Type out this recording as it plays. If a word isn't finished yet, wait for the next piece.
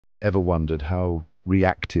Ever wondered how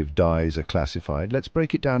reactive dyes are classified? Let's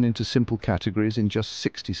break it down into simple categories in just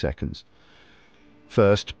 60 seconds.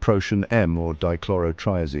 First, Procion M or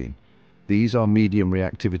dichlorotriazine. These are medium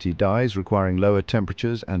reactivity dyes requiring lower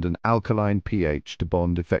temperatures and an alkaline pH to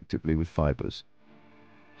bond effectively with fibers.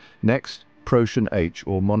 Next, Procion H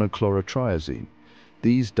or monochlorotriazine.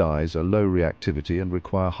 These dyes are low reactivity and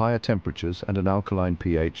require higher temperatures and an alkaline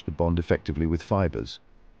pH to bond effectively with fibers.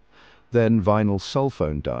 Then Vinyl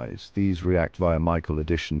Sulphone dyes. These react via Michael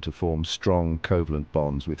addition to form strong covalent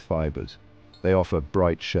bonds with fibers. They offer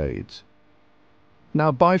bright shades.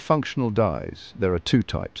 Now, bifunctional dyes. There are two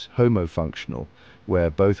types: homofunctional, where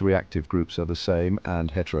both reactive groups are the same,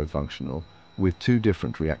 and heterofunctional, with two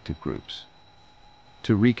different reactive groups.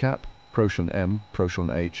 To recap, Procion M,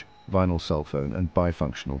 Procion H, Vinyl Sulphone, and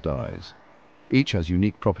bifunctional dyes. Each has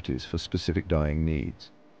unique properties for specific dyeing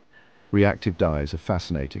needs. Reactive dyes are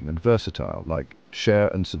fascinating and versatile. Share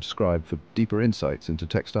and subscribe for deeper insights into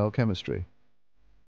textile chemistry.